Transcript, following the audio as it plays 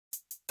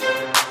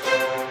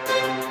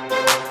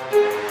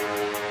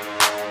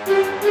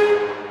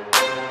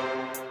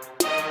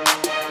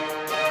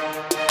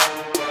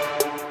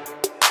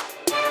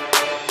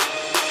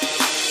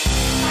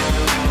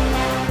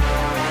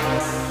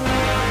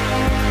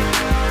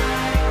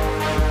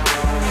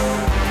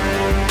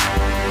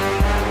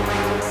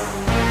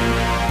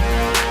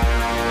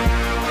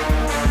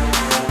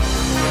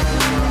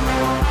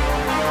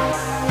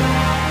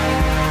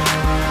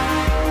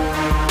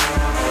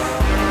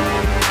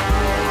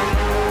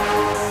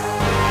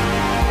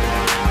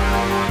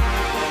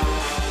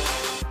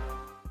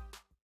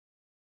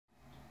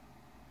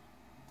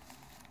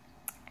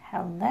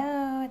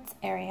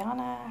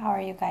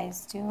you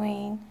guys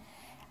doing?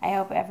 I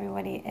hope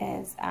everybody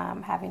is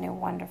having a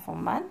wonderful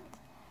month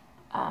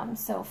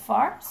so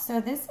far. So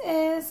this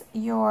is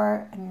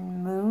your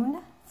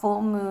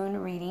full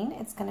moon reading.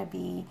 It's going to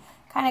be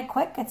kind of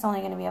quick. It's only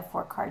going to be a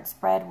 4-card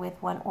spread with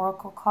 1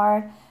 oracle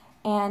card.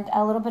 And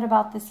a little bit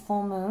about this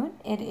full moon.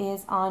 It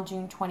is on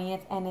June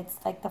 20th, and it's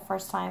like the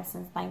first time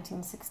since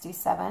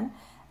 1967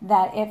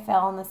 that it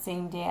fell on the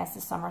same day as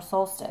the summer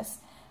solstice.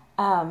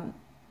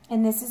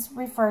 And this is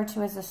referred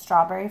to as a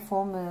strawberry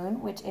full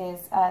moon, which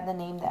is the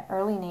name that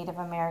early Native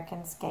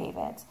Americans gave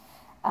it.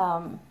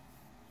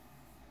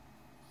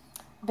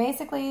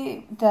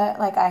 Basically,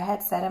 like I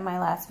had said in my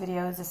last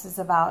videos, this is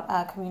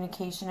about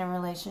communication and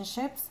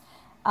relationships.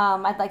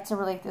 I'd like to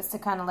relate this to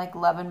kind of like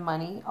love and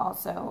money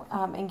also,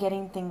 and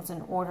getting things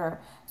in order.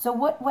 So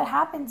what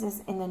happens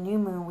is in the new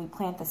moon, we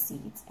plant the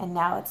seeds, and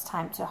now it's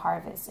time to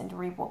harvest and to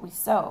reap what we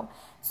sow.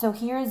 So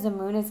here as the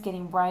moon is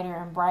getting brighter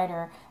and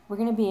brighter, we're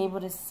going to be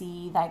able to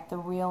see like the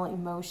real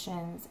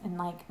emotions and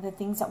like the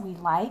things that we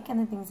like and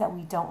the things that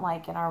we don't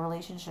like in our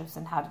relationships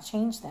and how to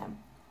change them.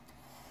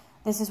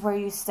 This is where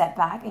you step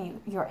back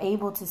and you're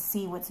able to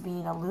see what's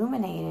being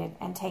illuminated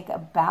and take a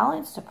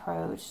balanced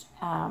approach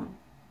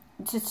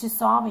to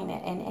solving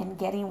it and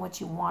getting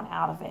what you want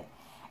out of it.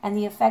 And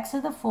the effects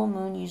of the full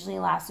moon usually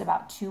last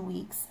about 2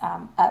 weeks,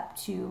 up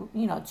to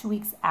 2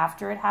 weeks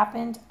after it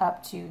happened,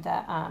 up to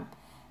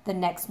the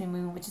next new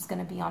moon, which is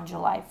going to be on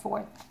July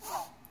 4th.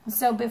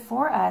 So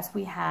before us,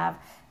 we have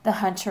the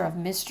Hunter of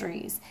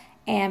Mysteries.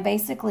 And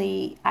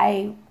basically,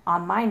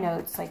 on my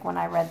notes, like when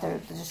I read the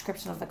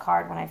description of the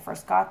card when I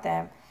first got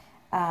them,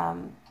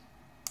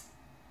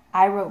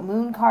 I wrote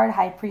Moon card,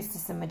 High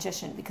Priestess, and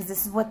Magician, because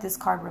this is what this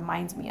card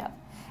reminds me of.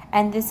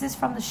 And this is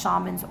from the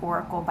Shaman's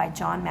Oracle by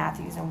John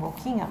Matthews and Will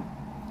Kingham.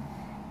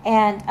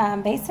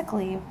 And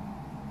basically,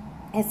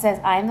 it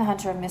says, I am the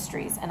Hunter of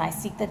Mysteries, and I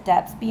seek the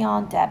depths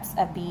beyond depths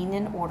of being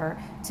in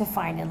order to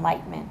find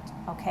enlightenment,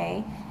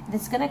 okay?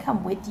 It's going to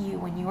come with you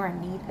when you are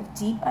in need of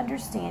deep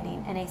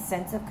understanding and a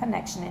sense of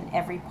connection in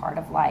every part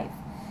of life.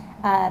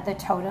 The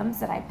totems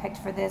that I picked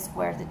for this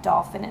were the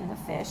dolphin and the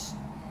fish.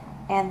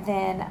 And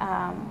then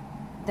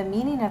the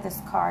meaning of this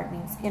card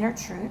means inner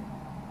truth,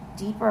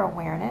 deeper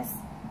awareness,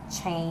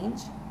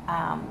 change,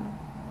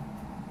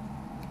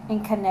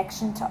 in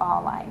connection to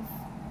all life.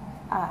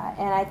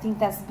 And I think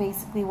that's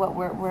basically what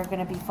we're going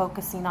to be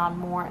focusing on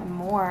more and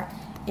more,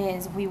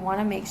 is we want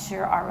to make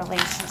sure our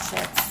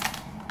relationships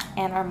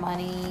and our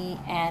money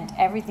and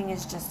everything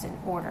is just in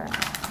order.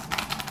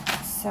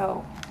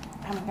 So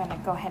I'm going to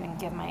go ahead and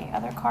give my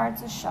other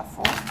cards a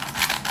shuffle.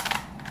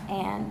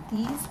 And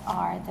these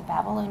are the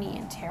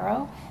Babylonian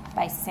Tarot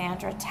by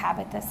Sandra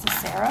Tabitha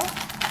Cicero.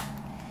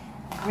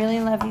 I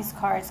really love these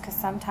cards because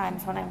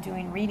sometimes when I'm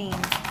doing readings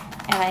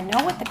and I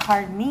know what the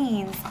card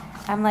means,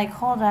 I'm like,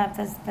 hold up,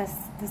 this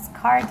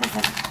card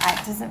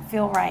doesn't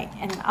feel right.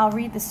 And I'll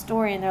read the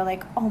story and they're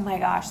like, oh my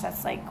gosh,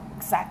 that's like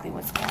exactly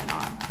what's going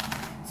on.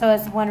 So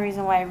that's one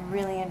reason why I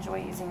really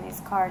enjoy using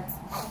these cards.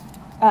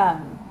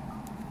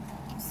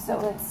 So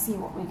let's see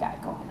what we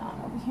got going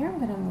on over here. I'm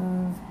going to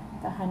move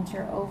the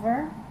Hunter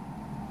over.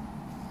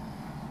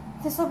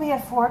 This will be a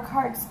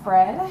 4-card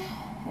spread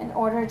in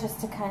order just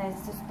to kind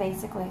of just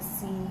basically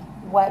see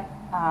what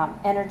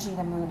energy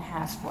the moon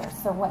has for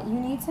us. So what you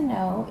need to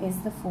know is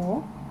the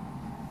Fool.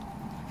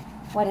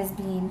 What is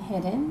being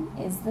hidden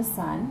is the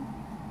Sun.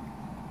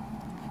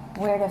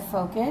 Where to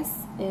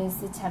focus is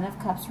the 10 of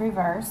Cups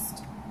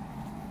reversed.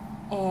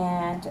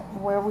 And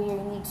where we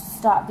need to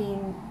stop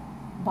being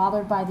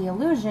bothered by the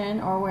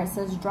illusion, or where it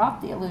says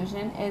drop the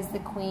illusion, is the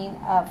Queen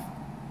of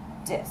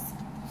Discs.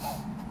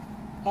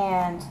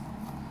 And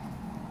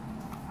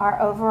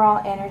our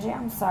overall energy,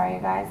 I'm sorry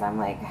you guys,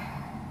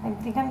 I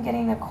think I'm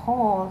getting a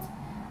cold.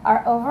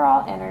 Our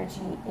overall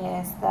energy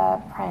is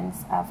the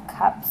Prince of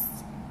Cups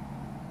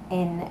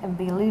in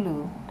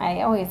Bilulu.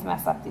 I always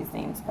mess up these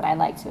names, but I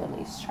like to at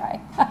least try.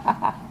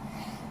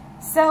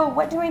 So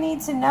what do we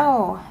need to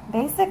know?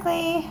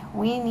 Basically,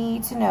 we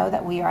need to know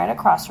that we are at a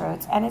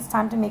crossroads and it's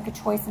time to make a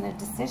choice and a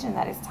decision,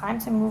 that it's time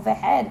to move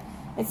ahead.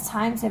 It's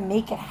time to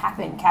make it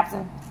happen,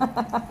 Captain.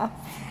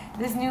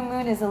 This new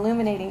moon is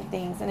illuminating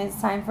things and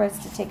it's time for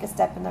us to take a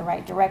step in the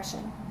right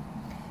direction.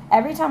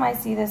 Every time I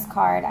see this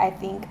card, I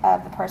think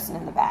of the person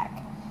in the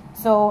back.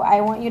 So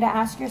I want you to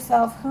ask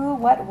yourself who,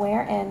 what,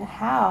 where, and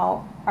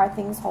how are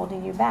things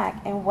holding you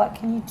back, and what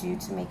can you do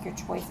to make your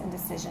choice and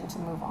decision to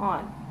move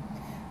on.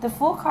 The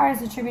Fool card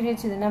is attributed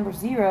to the number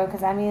 0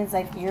 because that means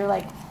you're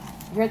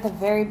at the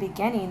very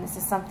beginning. This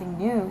is something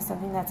new,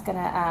 something that's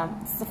gonna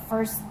it's the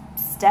first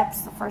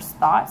steps, the first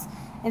thoughts,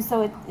 and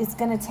so it's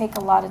gonna take a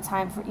lot of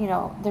time for,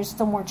 there's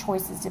still more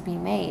choices to be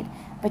made,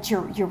 but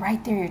you're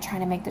right there. You're trying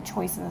to make the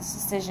choice and this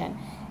decision.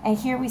 And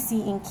here we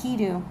see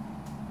Enkidu,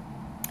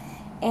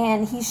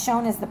 and he's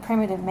shown as the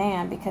primitive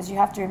man because you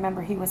have to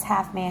remember he was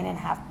half man and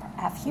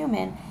half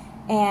human,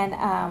 and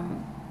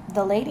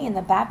the lady in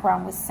the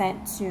background was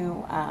sent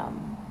to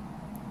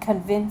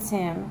convince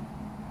him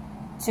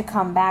to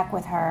come back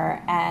with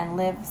her and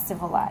live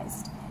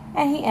civilized.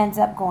 And he ends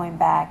up going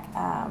back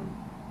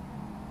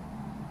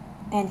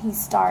and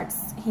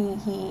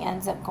he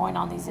ends up going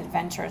on these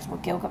adventures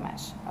with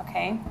Gilgamesh,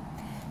 okay?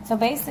 So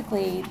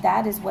basically,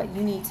 that is what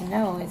you need to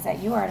know, is that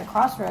you are at a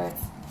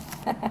crossroads.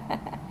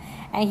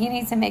 And you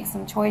need to make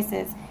some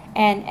choices.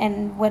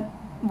 And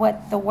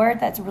what the word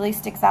that really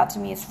sticks out to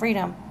me is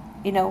freedom.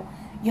 You know,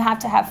 you have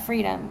to have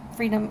freedom.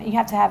 Freedom, you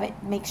have to have it,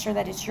 make sure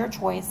that it's your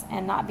choice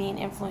and not being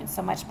influenced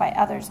so much by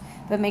others,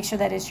 but make sure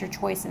that it's your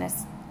choice and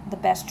it's the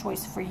best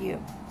choice for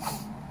you.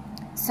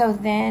 So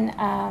then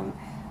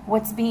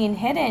what's being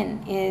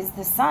hidden is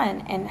the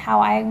sun, and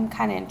how I'm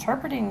kind of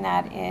interpreting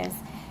that is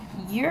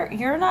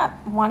you're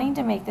not wanting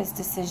to make this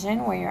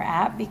decision where you're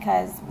at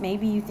because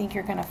maybe you think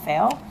you're going to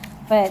fail,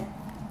 but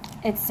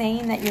it's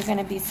saying that you're going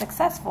to be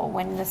successful.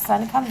 When the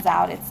sun comes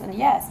out, it's a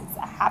yes, it's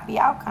a happy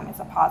outcome, it's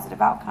a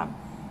positive outcome.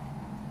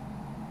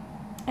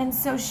 And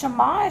so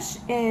Shamash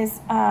is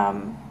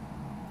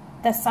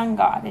the sun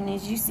god, and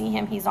as you see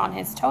him, he's on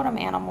his totem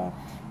animal,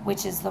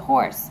 which is the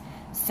horse.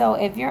 So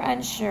if you're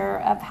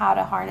unsure of how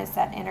to harness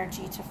that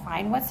energy to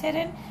find what's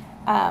hidden,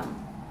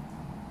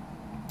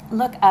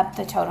 look up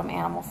the totem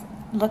animal,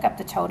 look up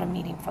the totem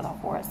meeting for the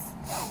horse.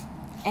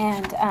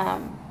 And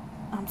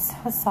I'm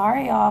so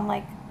sorry, y'all. I'm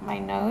like, my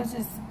nose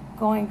is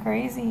going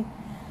crazy.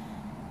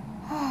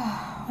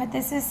 What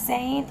this is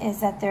saying is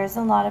that there's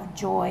a lot of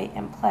joy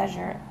and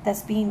pleasure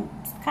that's being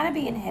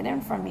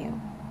hidden from you.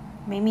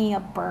 Maybe a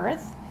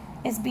birth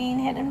is being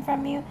hidden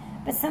from you,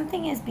 but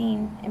something is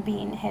being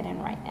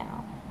hidden right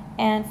now.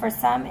 And for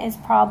some, it's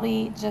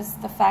probably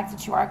just the fact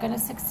that you are going to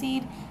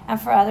succeed, and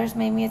for others,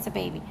 maybe it's a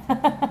baby.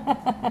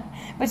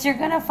 But you're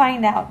going to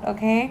find out,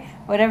 okay?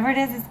 Whatever it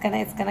is, it's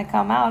gonna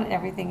come out.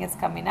 Everything is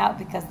coming out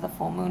because the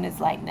full moon is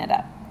lighting it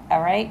up.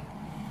 All right.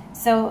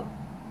 So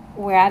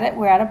we're at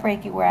a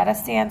breaking. We're at a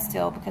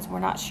standstill because we're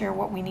not sure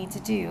what we need to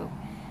do.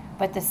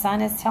 But the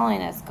sun is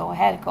telling us, go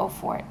ahead, go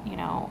for it. You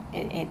know,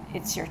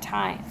 it's your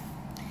time.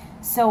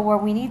 So where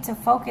we need to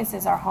focus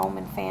is our home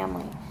and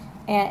family.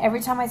 And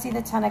every time I see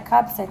the Ten of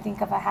Cups, I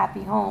think of a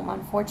happy home.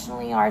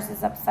 Unfortunately, ours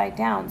is upside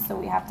down. So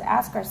we have to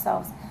ask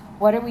ourselves,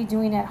 what are we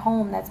doing at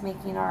home that's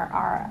making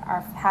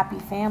our happy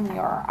family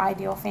or our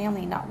ideal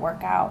family not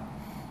work out?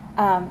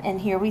 And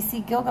here we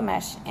see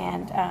Gilgamesh,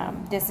 and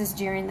this is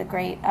during the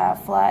Great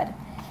Flood.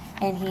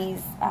 And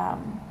he's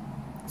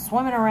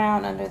swimming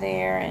around under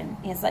there, and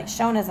he's like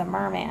shown as a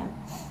merman.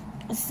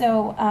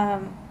 So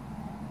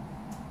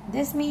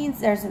this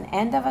means there's an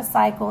end of a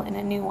cycle and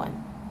a new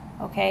one,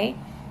 okay?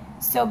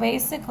 So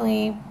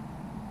basically,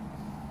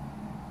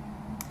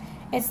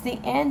 it's the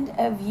end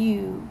of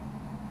you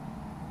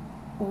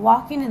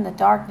walking in the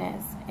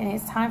darkness, and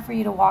it's time for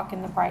you to walk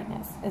in the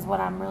brightness, is what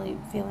I'm really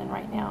feeling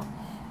right now.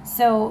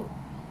 So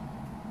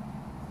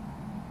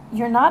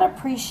you're not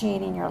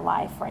appreciating your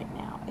life right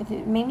now.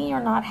 Maybe you're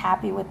not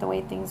happy with the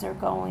way things are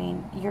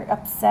going. You're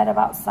upset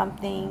about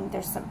something.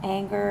 There's some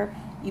anger.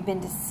 You've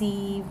been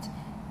deceived.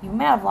 You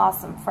may have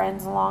lost some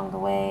friends along the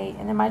way,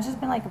 and there might have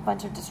just been like a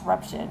bunch of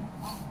disruption.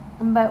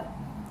 But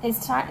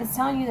it's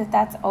telling you that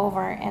that's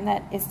over, and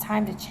that it's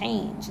time to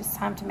change. It's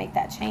time to make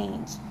that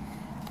change.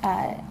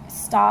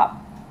 Stop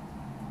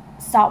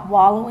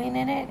wallowing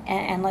in it,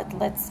 and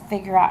let's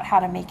figure out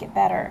how to make it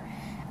better.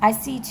 I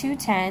see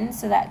 210,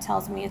 so that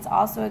tells me it's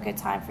also a good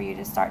time for you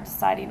to start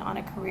deciding on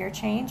a career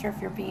change, or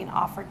if you're being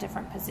offered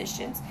different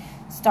positions,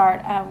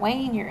 start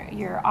weighing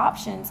your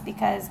options,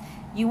 because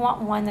you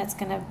want one that's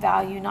going to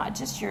value not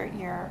just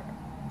your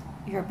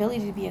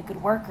ability to be a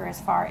good worker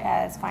as far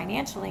as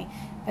financially,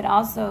 but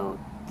also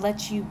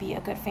let you be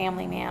a good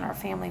family man or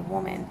family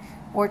woman,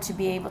 or to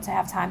be able to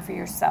have time for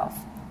yourself.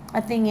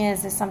 The thing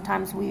is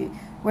sometimes we're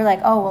like,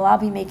 oh, well, I'll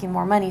be making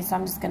more money, so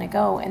I'm just going to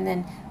go. And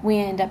then we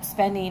end up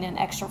spending an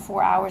extra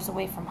 4 hours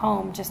away from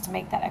home just to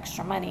make that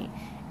extra money.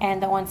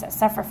 And the ones that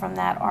suffer from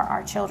that are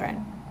our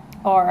children,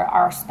 or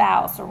our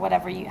spouse, or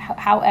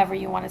however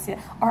you want to see it,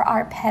 or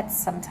our pets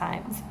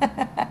sometimes.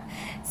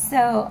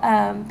 So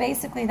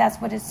basically that's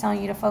what it's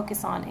telling you to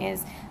focus on,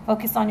 is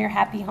focus on your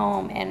happy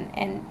home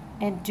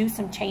and do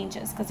some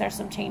changes, because there's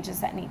some changes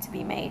that need to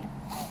be made.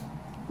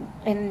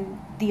 And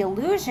the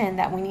illusion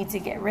that we need to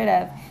get rid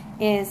of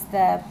is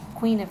the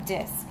Queen of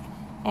Disc.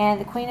 And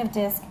the Queen of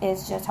Disc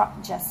is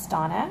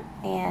Justana,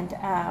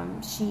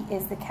 and she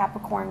is the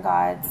Capricorn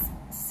god's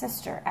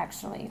sister,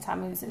 actually,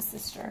 Tammuz's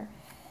sister.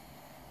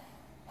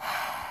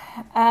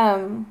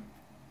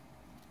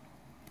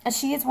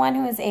 She is one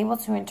who is able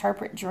to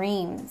interpret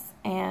dreams,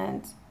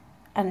 and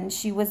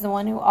she was the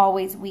one who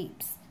always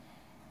weeps.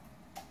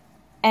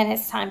 And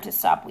it's time to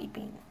stop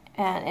weeping,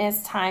 and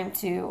it's time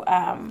to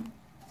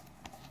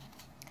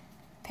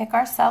pick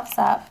ourselves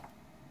up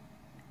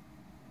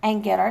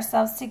and get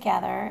ourselves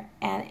together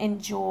and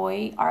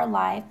enjoy our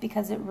life,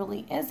 because it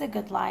really is a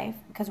good life,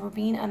 because we're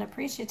being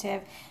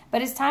unappreciative.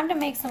 But it's time to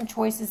make some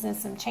choices and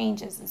some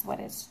changes, is what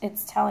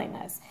it's telling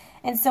us.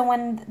 And so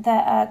when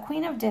the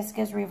Queen of Disc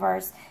is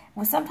reversed,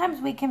 well,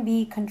 sometimes we can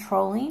be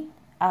controlling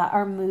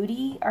or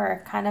moody,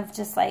 or kind of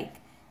just like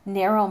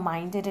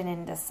narrow-minded and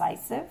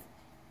indecisive.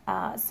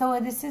 So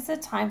this is a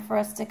time for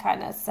us to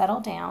kind of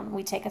settle down.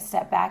 We take a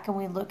step back and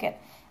we look at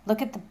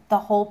the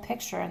whole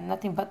picture and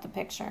nothing but the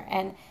picture,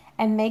 and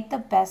and make the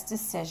best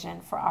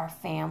decision for our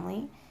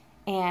family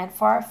and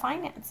for our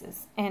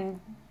finances. And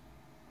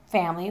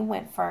family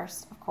went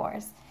first, of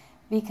course,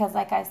 because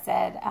like I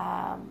said,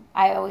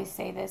 I always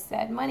say this,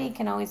 that money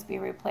can always be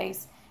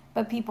replaced,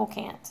 but people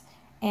can't.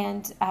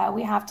 And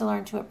we have to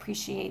learn to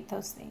appreciate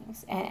those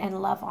things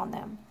and love on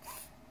them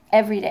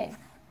every day.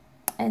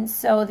 And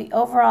so the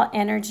overall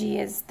energy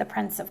is the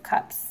Prince of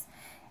Cups.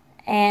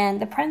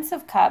 And the Prince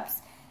of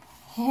Cups,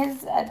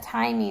 his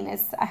timing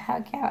is,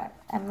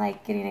 I'm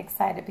like getting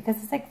excited because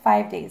it's like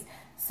 5 days.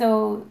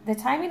 So the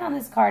timing on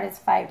this card is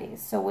 5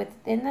 days. So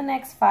within the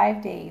next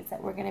 5 days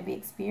that we're going to be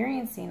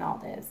experiencing all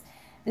this,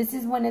 this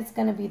is when it's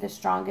going to be the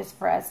strongest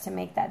for us to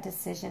make that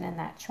decision and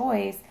that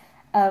choice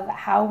of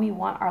how we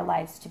want our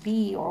lives to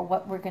be or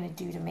what we're going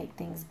to do to make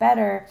things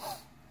better.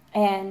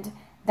 And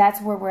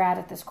that's where we're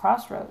at this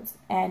crossroads.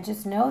 And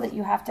just know that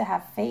you have to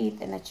have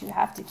faith and that you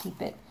have to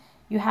keep it.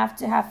 You have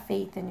to have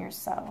faith in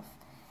yourself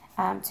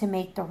to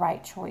make the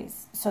right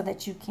choice so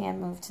that you can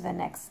move to the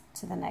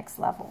next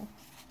level.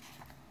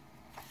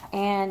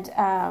 And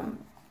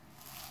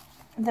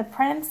the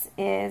Prince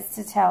is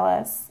to tell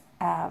us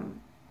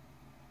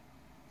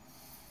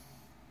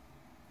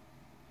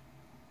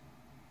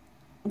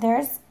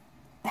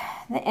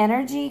the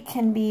energy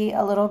can be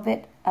a little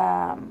bit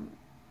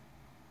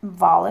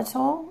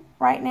volatile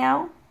right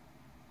now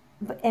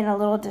and a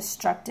little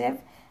destructive,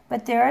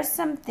 but there are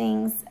some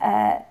things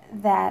that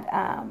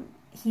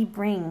he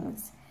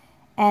brings,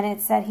 and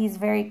it's that he's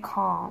very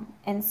calm.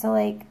 And so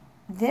like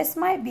this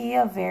might be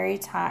a very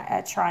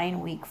trying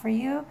week for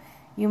you.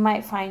 You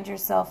might find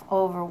yourself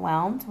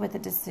overwhelmed with the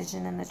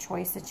decision and the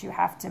choice that you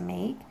have to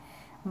make,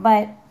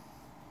 but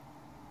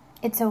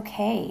it's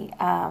okay.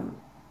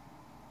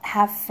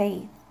 Have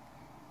faith.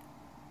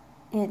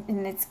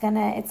 And it's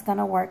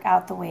gonna work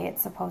out the way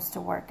it's supposed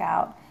to work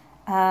out.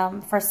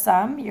 For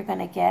some, you're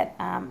gonna get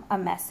a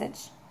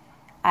message,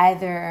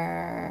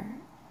 either,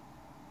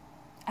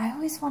 I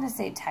always want to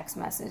say text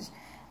message,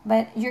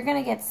 but you're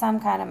gonna get some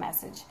kind of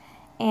message,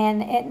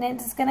 and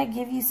it's gonna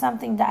give you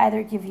something to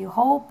either give you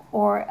hope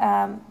or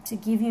to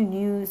give you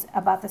news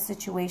about the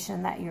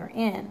situation that you're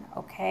in.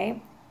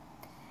 Okay.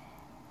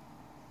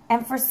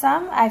 And for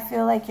some, I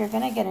feel like you're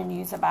going to get a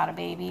news about a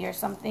baby or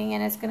something,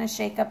 and it's going to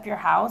shake up your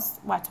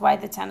house. That's why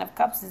the Ten of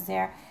Cups is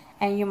there.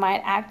 And you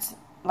might act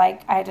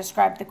like I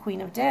described the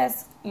Queen of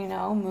Discs, you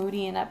know,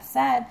 moody and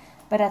upset.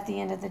 But at the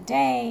end of the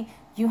day,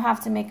 you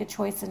have to make a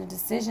choice and a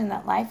decision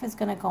that life is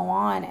going to go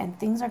on and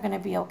things are going to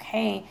be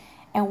okay.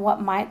 And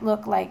what might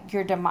look like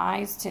your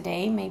demise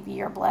today may be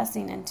your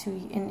blessing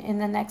in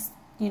the next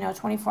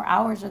 24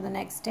 hours or the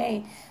next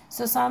day.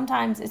 So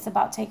sometimes it's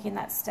about taking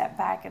that step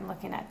back and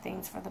looking at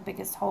things for the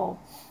biggest whole.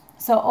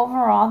 So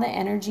overall, the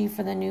energy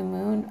for the new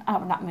moon,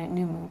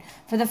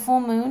 for the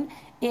full moon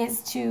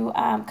is to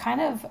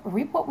kind of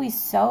reap what we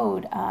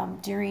sowed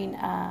during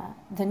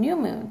the new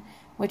moon,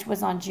 which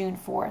was on June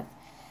 4th.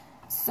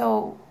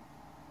 So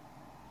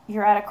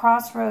you're at a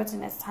crossroads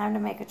and it's time to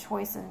make a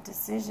choice and a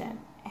decision.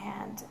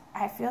 And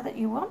I feel that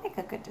you will make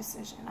a good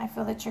decision. I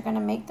feel that you're going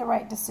to make the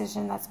right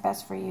decision that's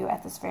best for you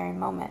at this very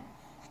moment.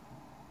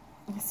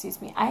 Excuse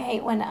me. I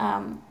hate when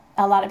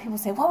a lot of people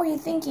say, what were you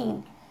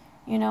thinking?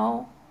 You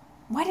know,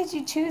 why did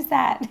you choose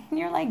that? And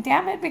you're like,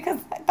 damn it,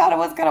 because I thought it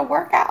was going to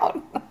work out.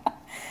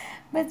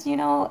 But,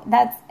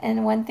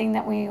 and one thing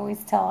that we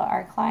always tell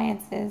our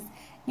clients is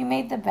you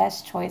made the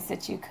best choice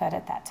that you could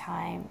at that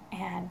time.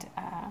 And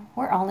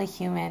we're only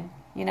human.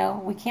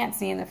 We can't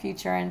see in the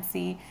future and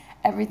see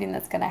everything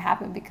that's going to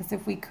happen, because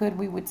if we could,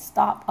 we would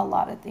stop a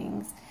lot of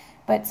things.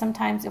 But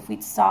sometimes if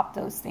we'd stop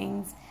those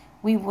things,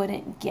 we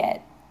wouldn't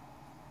get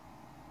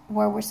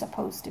where we're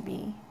supposed to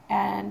be.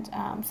 And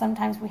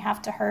sometimes we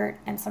have to hurt,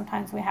 and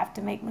sometimes we have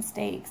to make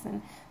mistakes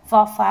and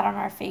fall flat on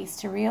our face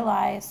to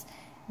realize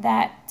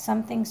that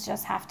some things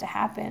just have to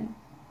happen.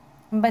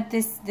 But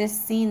this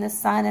seeing the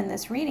sun in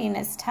this reading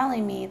is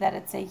telling me that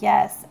it's a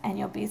yes, and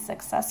you'll be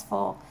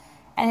successful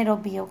and it'll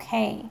be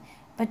okay.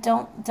 But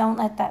don't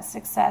let that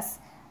success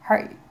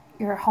hurt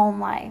your home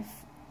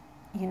life,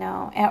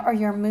 or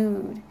your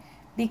mood,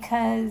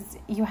 because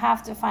you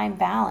have to find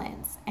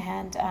balance.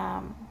 And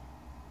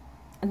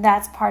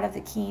that's part of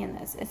the key in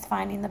this, is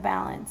finding the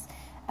balance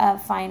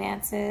of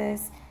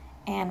finances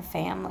and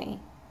family.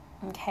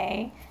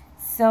 Okay,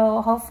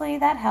 so hopefully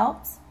that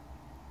helps.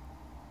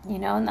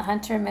 And the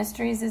Hunter of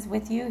Mysteries is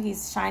with you.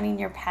 He's shining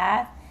your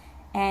path,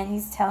 and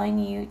he's telling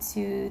you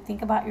to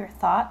think about your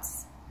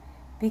thoughts,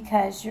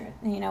 because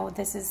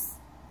this is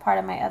part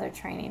of my other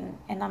training,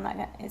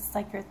 and it's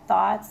like your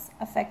thoughts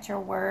affect your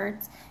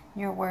words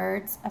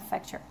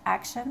affect your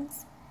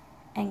actions,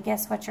 and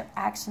guess what? Your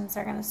actions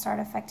are going to start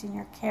affecting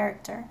your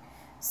character.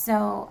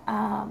 So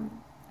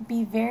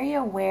be very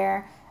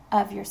aware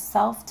of your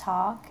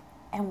self-talk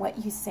and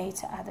what you say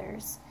to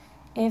others.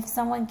 If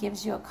someone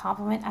gives you a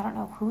compliment, I don't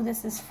know who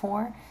this is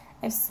for,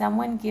 if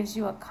someone gives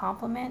you a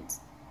compliment,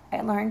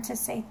 learn to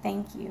say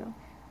thank you.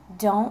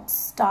 Don't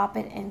stop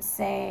it and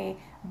say,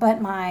 but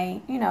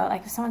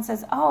like if someone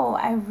says, oh,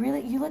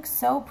 you look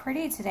so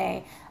pretty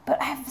today,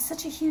 but I have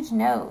such a huge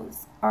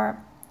nose.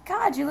 Or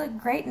God, you look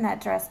great in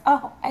that dress.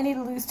 Oh, I need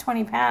to lose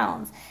 20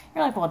 pounds.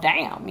 You're like, well,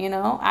 damn,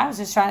 I was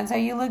just trying to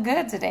tell you look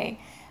good today.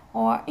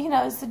 Or,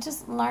 so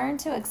just learn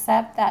to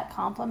accept that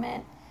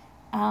compliment,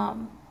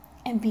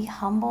 and be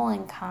humble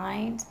and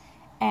kind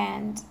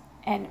and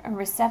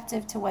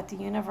receptive to what the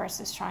universe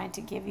is trying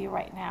to give you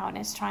right now. And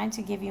it's trying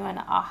to give you an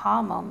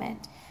aha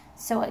moment.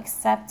 So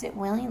accept it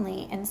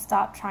willingly and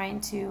stop trying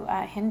to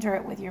hinder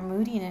it with your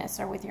moodiness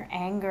or with your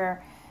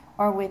anger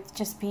or with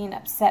just being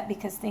upset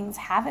because things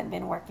haven't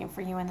been working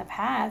for you in the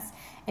past.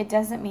 It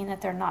doesn't mean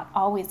that they're not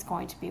always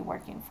going to be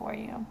working for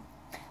you.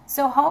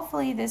 So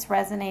hopefully this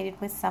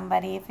resonated with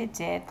somebody. If it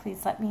did,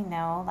 please let me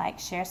know. Like,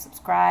 share,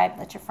 subscribe,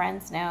 let your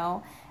friends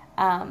know.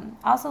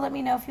 Also, let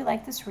me know if you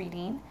like this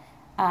reading,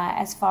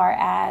 as far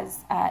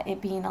as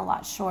it being a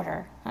lot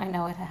shorter. I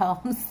know it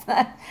helps.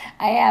 I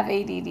have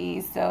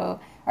ADD,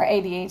 or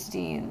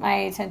ADHD, and my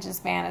attention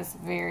span is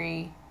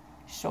very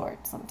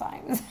short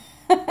sometimes.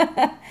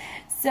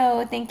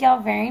 So thank y'all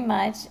very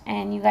much,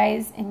 and you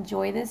guys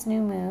enjoy this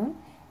new moon,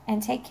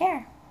 and take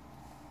care.